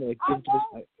them. Like, it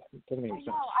doesn't make any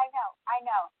sense. I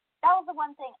know. That was the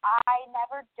one thing I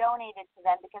never donated to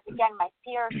them because, again, my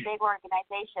fear of big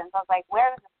organizations, I was like,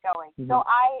 where is this going? So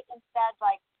I instead,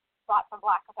 like, bought from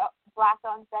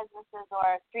black-owned businesses,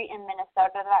 or a street in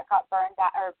Minnesota that got burned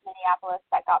down, or Minneapolis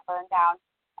that got burned down.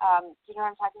 Do you know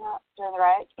what I'm talking about during the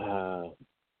riot?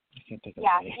 I can't think of it.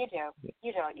 Yeah, you do.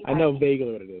 You do. I know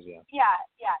vaguely what it is, yeah.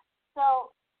 Yeah.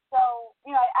 So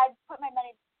I put my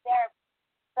money there,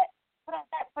 but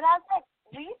as I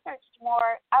researched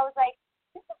more, I was like,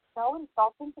 this is so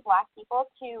insulting to Black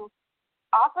people to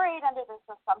operate under this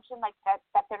assumption like that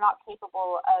they're not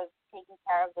capable of taking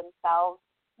care of themselves.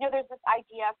 There's this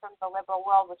idea from the liberal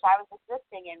world, which I was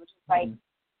existing in, which is like,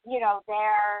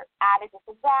 they're at a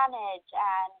disadvantage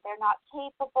and they're not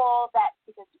capable, that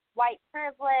because white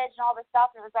privilege and all this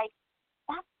stuff. And it was like,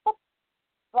 that's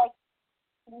the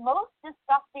most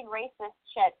disgusting racist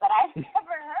shit that I've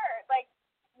ever heard. Like,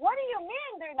 what do you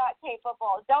mean they're not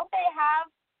capable? Don't they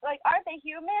have, aren't they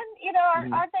human?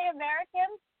 Aren't they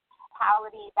Americans?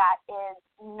 Mentality that is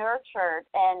nurtured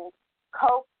and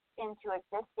coaxed into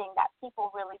existing that people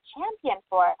really champion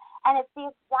for. And it's the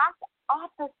exact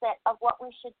opposite of what we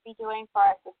should be doing for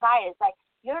our society. It's like,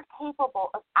 you're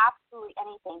capable of absolutely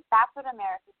anything. That's what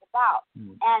America's about.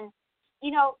 And,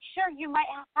 sure, you might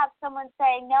have someone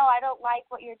say, no, I don't like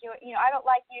what you're doing. I don't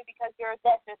like you because you're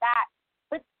this or that.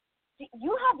 But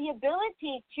you have the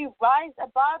ability to rise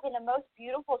above in a most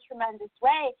beautiful, tremendous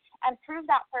way and prove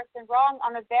that person wrong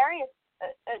on a various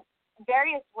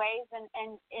ways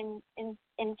and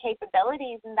in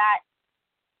capabilities, and that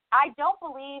I don't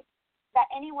believe that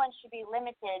anyone should be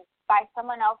limited by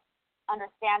someone else's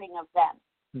understanding of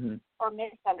them or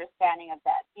misunderstanding of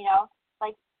them.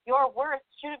 Like, your worth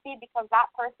shouldn't be because that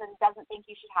person doesn't think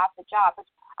you should have the job, which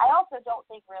I also don't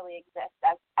think really exists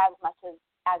as much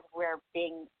as we're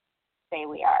being say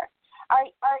we are.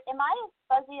 Am I as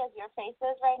fuzzy as your face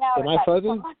is right now? Am I fuzzy?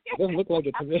 It doesn't look like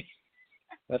it to me.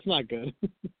 That's not good.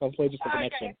 Hopefully just a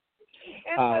connection.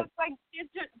 It looks like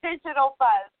digital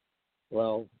fuzz.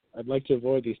 Well, I'd like to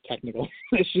avoid these technical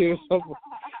issues.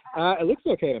 It looks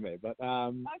okay to me, but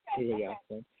no,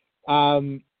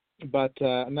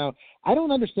 I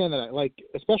don't understand that. Like,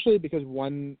 especially because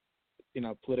one,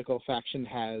 political faction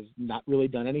has not really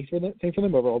done anything for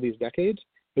them over all these decades.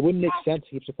 It wouldn't make sense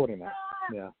to keep supporting that.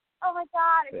 Yeah. Oh my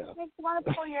God! It just makes you want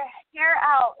to pull your hair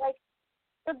out. Like,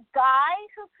 the guy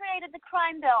who created the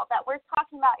crime bill that we're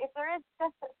talking about, if there is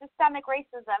systemic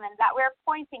racism and that we're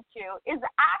pointing to, is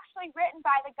actually written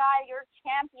by the guy you're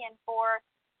championing for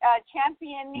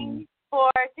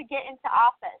to get into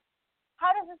office.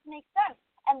 How does this make sense?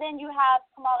 And then you have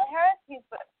Kamala Harris, who's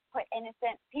put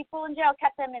innocent people in jail,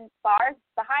 kept them in bars,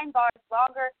 behind bars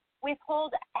longer,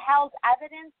 held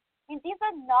evidence. I mean, these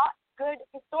are not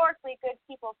historically good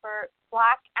people for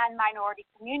Black and minority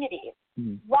communities.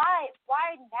 Why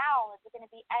now is it going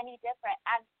to be any different?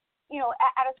 And,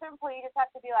 at a certain point, you just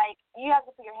have to be like, you have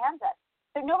to put your hands up.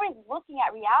 So nobody's looking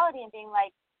at reality and being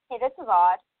like, hey, this is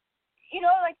odd.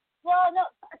 Well, no,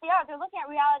 but they are. They're looking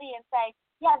at reality and saying,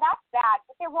 yeah, that's bad,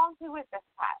 but they won't do it this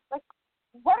time. Like,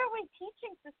 what are we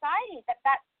teaching society?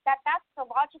 That's the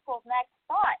logical next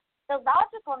thought. The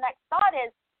logical next thought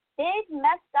is, they've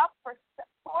messed up for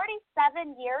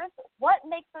 47 years. What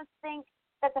makes us think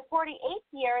that the 48th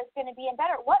year is going to be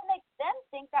better? What makes them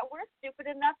think that we're stupid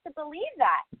enough to believe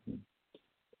that?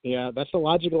 Yeah, that's a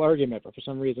logical argument, but for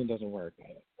some reason it doesn't work.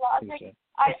 Logic.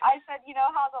 I said,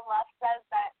 how the left says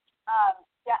that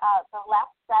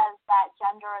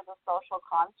gender is a social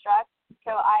construct.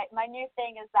 So my new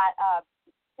thing is that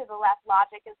to the left,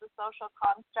 logic is a social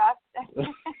construct.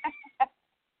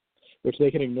 Which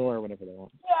they can ignore whenever they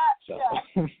want. Yeah.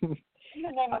 In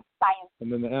the name of science.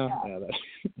 And then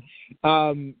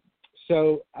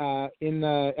so in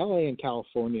LA and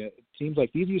California, it seems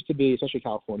like these used to be, especially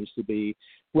California, used to be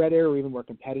redder or even more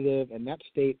competitive, and that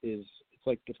state it's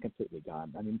completely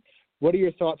gone. I mean, what are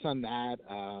your thoughts on that?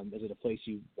 Is it a place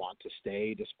you want to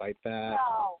stay despite that?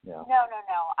 No.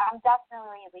 I'm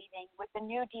definitely leaving. With the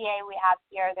new DA we have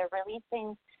here, they're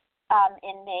releasing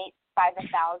inmates by the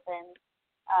thousands.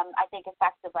 I think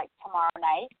effective like tomorrow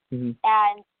night,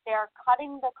 and they're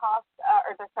cutting the cost,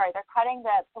 they're cutting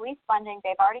the police funding.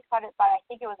 They've already cut it by, I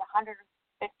think it was 150.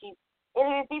 It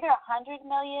was either 100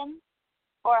 million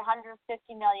or 150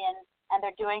 million, and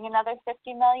they're doing another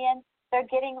 50 million. They're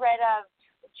getting rid of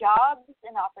jobs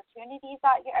and opportunities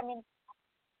out here. I mean,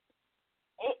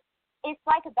 it's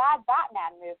like a bad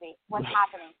Batman movie. What's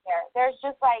happening here? There's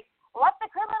just like, let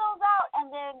the criminals out, and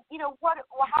then,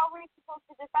 how are we supposed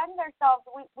to defend ourselves?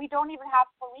 We don't even have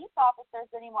police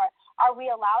officers anymore. Are we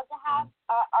allowed to have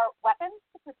our weapons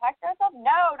to protect ourselves?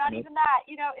 No, not even that.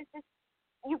 It's just,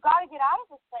 you've got to get out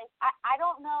of this place. I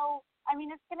don't know. I mean,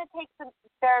 it's going to take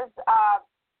there's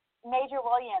Major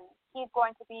Williams. He's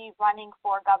going to be running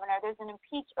for governor. There's an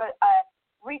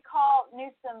recall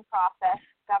Newsom process,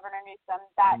 Governor Newsom,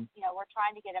 that we're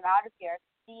trying to get him out of here.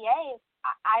 DAs,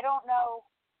 I don't know.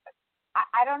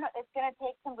 I don't know. It's going to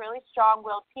take some really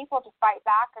strong-willed people to fight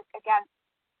back against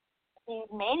these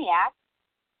maniacs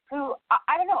who,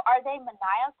 I don't know, are they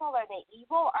maniacal? Are they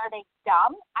evil? Are they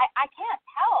dumb? I can't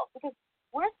tell because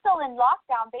we're still in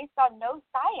lockdown based on no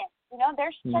science.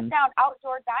 They're shut down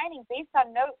outdoor dining based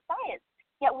on no science.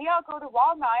 Yet we all go to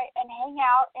Walmart and hang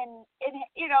out and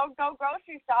go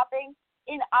grocery shopping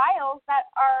in aisles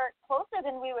that are closer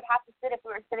than we would have to sit if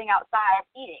we were sitting outside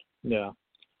eating. Yeah,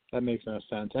 that makes no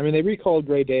sense. I mean, they recalled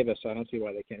Gray Davis, so I don't see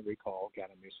why they can't recall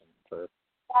Gavin Newsom for.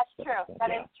 That's true.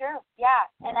 That is true. Yeah,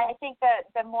 and I think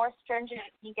that the more stringent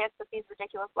he gets with these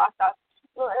ridiculous lockdowns.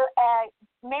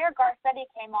 Mayor Garcetti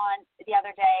came on the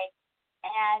other day,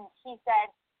 and he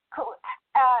said,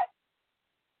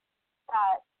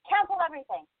 cancel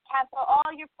everything. Cancel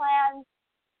all your plans.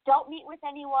 Don't meet with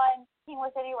anyone. Meet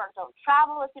with anyone. Don't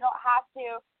travel if you don't have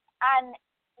to. And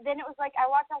then it was like, I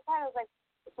walked outside. I was like,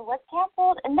 so what's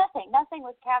canceled? And nothing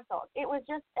was canceled. It was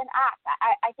just an act.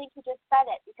 I think he just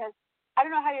said it because I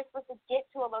don't know how you're supposed to get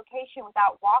to a location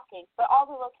without walking, but all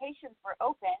the locations were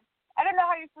open. I don't know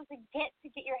how you're supposed to get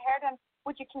your hair done,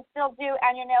 which you can still do,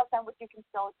 and your nails done, which you can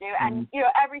still do, and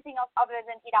everything else other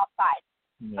than eat outside.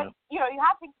 Yeah. But you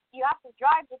have to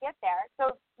drive to get there.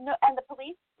 So and the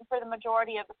police, for the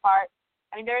majority of the part,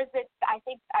 I mean,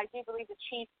 I do believe the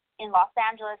chief in Los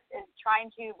Angeles is trying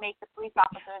to make the police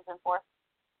officers enforce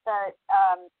the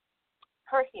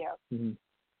curfew. Mm-hmm.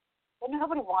 But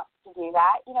nobody wants to do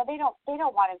that. They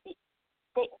don't want to be.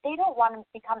 They don't want to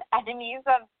become enemies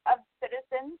of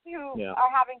citizens who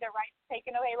are having their rights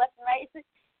taken away left and right.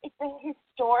 It's a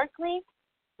historically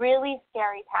really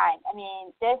scary time. I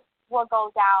mean, this will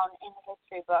go down in the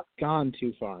history books. Gone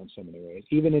too far in so many ways.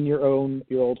 Even in your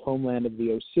old homeland of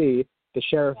the OC, the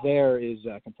sheriff there is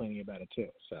complaining about it too.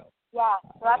 So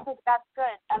so that's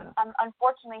good.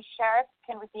 Unfortunately, sheriffs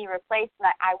can be replaced,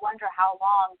 and I wonder how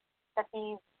long that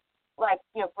these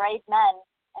brave men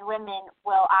and women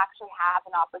will actually have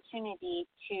an opportunity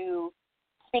to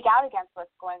speak out against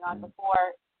what's going on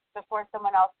before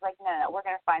someone else is like, no, we're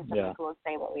going to find somebody who will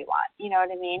say what we want. You know what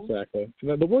I mean? Exactly.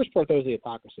 The worst part, though, is the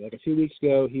hypocrisy. Like a few weeks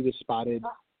ago, he was spotted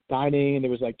dining, and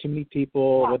there was too many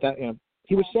people. With that,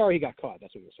 he was sorry he got caught.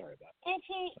 That's what he was sorry about. If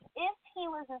he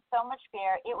was in so much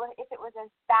fear, if it was as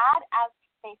bad as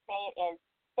they say it is,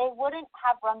 they wouldn't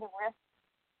have run the risk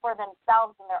for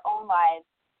themselves and their own lives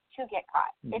to get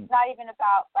caught. Mm-hmm. It's not even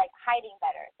about hiding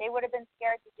better. They would have been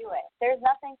scared to do it. There's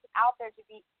nothing out there to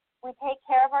be. We take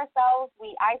care of ourselves.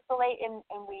 We isolate and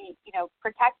we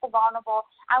protect the vulnerable,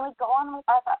 and we go on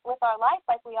with our life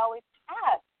like we always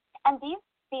have. And these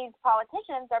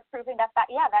politicians are proving that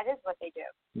is what they do.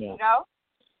 Yeah.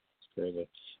 It's crazy.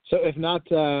 So if not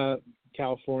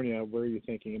California, where are you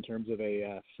thinking in terms of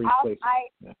a free place?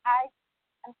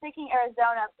 I'm thinking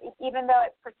Arizona, even though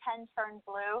it pretend turned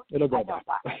blue. It'll go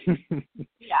back.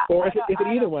 Or if it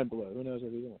either went blue, who knows if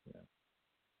it either went blue.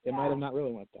 It might have not really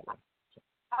went that way. So.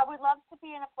 I would love to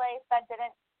be in a place that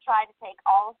didn't try to take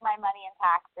all of my money in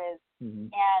taxes and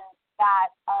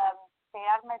that stayed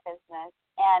out of my business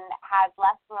and had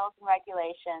less rules and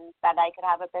regulations, that I could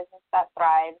have a business that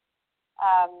thrives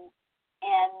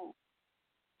and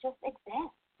just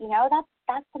exist.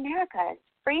 That's America. It's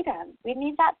freedom. We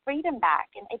need that freedom back,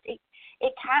 and it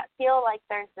can't feel like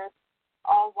there's this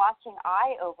all-watching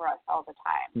eye over us all the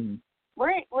time. Mm-hmm.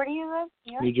 Where do you live?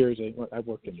 New Jersey. Well, I've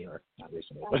worked in New York, not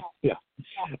recently, but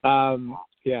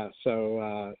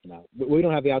So we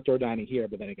don't have the outdoor dining here,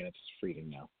 but then again, it's freezing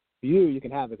now. You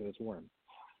can have it because it's warm.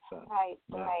 So,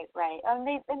 right. And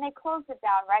they closed it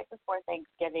down right before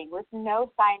Thanksgiving with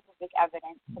no scientific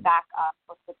evidence to back up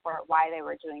or support why they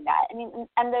were doing that. I mean,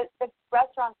 and the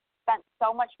restaurants spent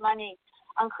so much money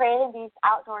on creating these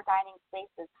outdoor dining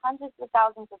spaces, hundreds of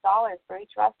thousands of dollars for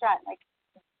each restaurant.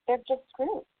 They're just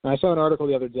screwed. I saw an article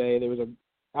the other day. There was an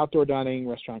outdoor dining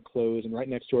restaurant closed, and right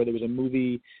next door there was a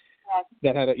movie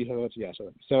that had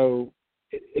So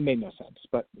it made no sense.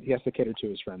 But he has to cater to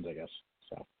his friends, I guess.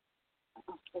 So.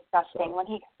 Disgusting. When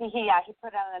he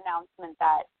put out an announcement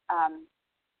that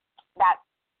that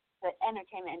the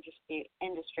entertainment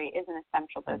industry is an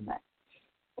essential business.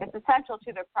 It's essential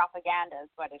to their propaganda, is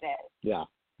what it is. Yeah,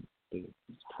 it's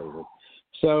crazy.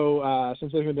 So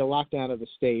since there's going to be a lockdown of the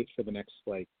state for the next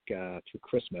through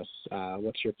Christmas,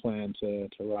 what's your plan to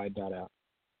ride that out?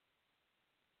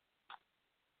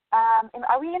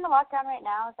 Are we in the lockdown right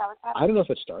now? Is that what's happening? I don't know if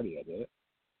it started yet, did it?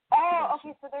 Oh,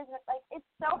 okay. So there's it's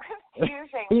so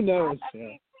confusing. Who knows?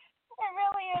 It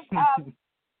really is.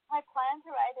 My plan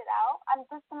to write it out. I'm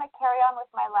just going to carry on with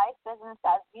my life, business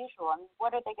as usual. I mean,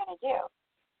 what are they going to do?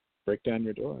 break down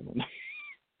your door.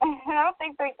 I don't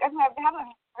think I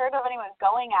haven't heard of anyone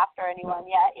going after anyone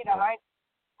yet, right?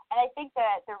 And I think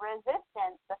that the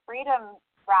resistance, the freedom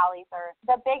rallies are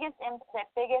the biggest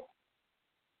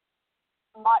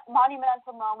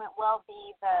monumental moment will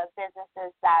be the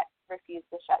businesses that refuse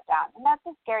to shut down. And that's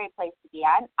a scary place to be.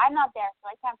 I'm not there, so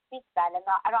I can't speak to that.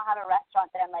 I don't have a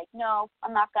restaurant that I'm like, no,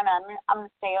 I'm not going to, I'm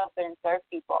going to stay open and serve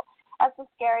people. That's a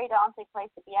scary, daunting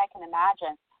place to be, I can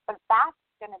imagine. But that's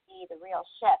going to be the real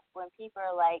shift when people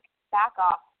are like, back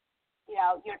off,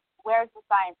 where's the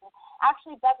science? And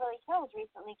actually, Beverly Hills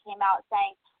recently came out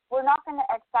saying, we're not going to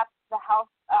accept the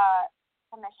health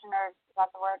commissioner, is that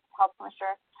the word? Health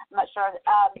commissioner? I'm not sure.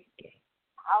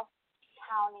 House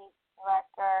county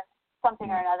director, something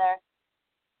or another,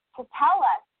 to tell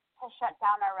us to shut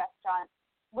down our restaurants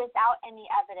without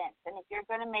any evidence. And if you're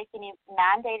going to make any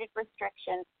mandated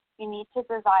restrictions, you need to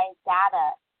provide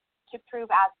data to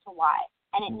prove as to why.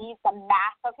 And it needs a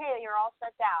mass, okay, you're all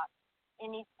shut down.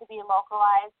 It needs to be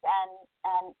localized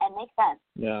and make sense.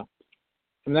 Yeah.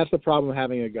 And that's the problem with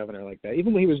having a governor like that.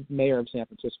 Even when he was mayor of San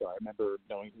Francisco, I remember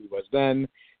knowing who he was then.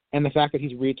 And the fact that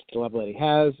he's reached the level that he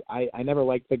has, I never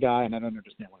liked the guy, and I don't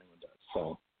understand what anyone does.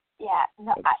 So. Yeah,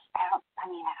 no, I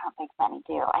don't think many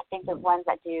do. I think the ones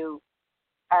that do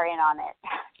are in on it.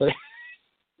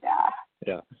 Yeah.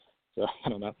 Yeah. So I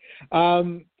don't know.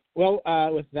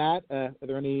 With that, are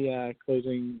there any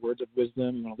closing words of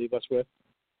wisdom you want to leave us with?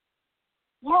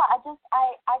 Yeah, I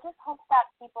just hope that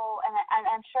people, and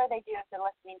I'm sure they do if they're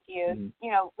listening to you,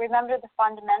 remember the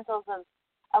fundamentals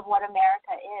of what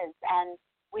America is. And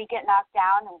we get knocked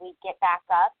down and we get back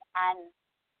up. And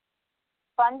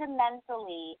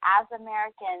fundamentally, as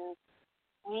Americans,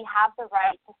 we have the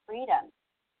right to freedom.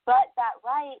 But that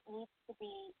right needs to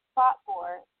be fought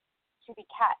for to be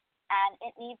kept. And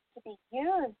it needs to be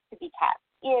used to be kept.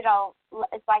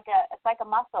 It's like a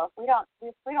muscle. If we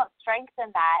don't strengthen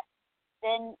that,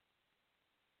 then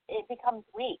it becomes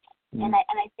weak. And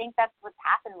I think that's what's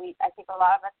happened. I think a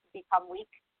lot of us have become weak,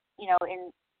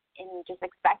 in just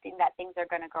expecting that things are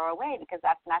going to go away, because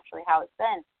that's naturally how it's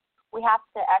been. We have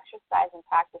to exercise and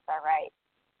practice our rights.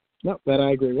 No, that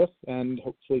I agree with, and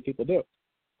hopefully people do.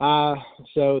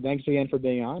 So thanks again for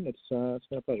being on. It's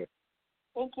been a pleasure.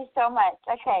 Thank you so much.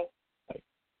 Okay. Bye.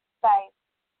 Bye.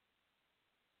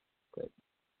 Great.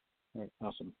 All right.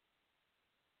 Awesome.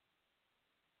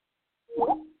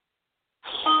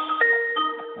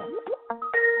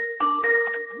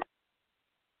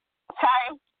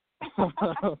 Sorry.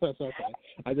 That's okay.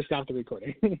 I just stopped the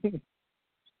recording. So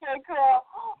cool.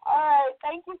 All right.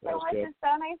 Thank you so much. Good. It's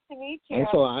so nice to meet you.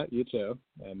 Thanks a lot. You too.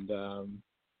 And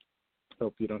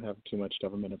hope you don't have too much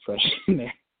government oppression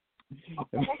there.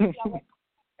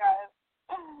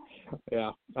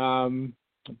 Yeah.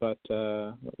 But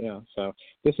yeah. So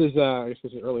this is I guess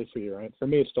this is early for you, right? For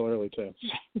me, it's still early too.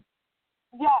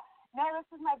 Yeah. No, this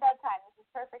is my bedtime. This is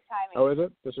perfect timing. Oh, is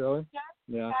it this early?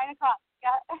 Yeah. 9 o'clock.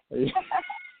 Yeah.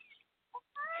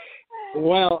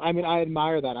 Well, I mean, I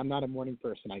admire that. I'm not a morning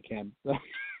person. I can't.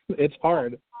 It's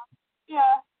hard.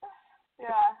 Yeah.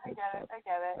 I get it.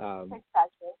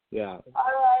 Exactly. Yeah.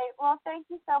 All right. Well, thank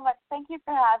you so much. Thank you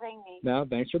for having me. No,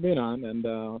 thanks for being on, and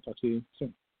I'll talk to you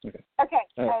soon. Okay. Okay.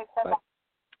 All right.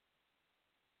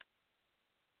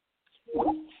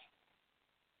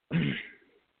 Bye.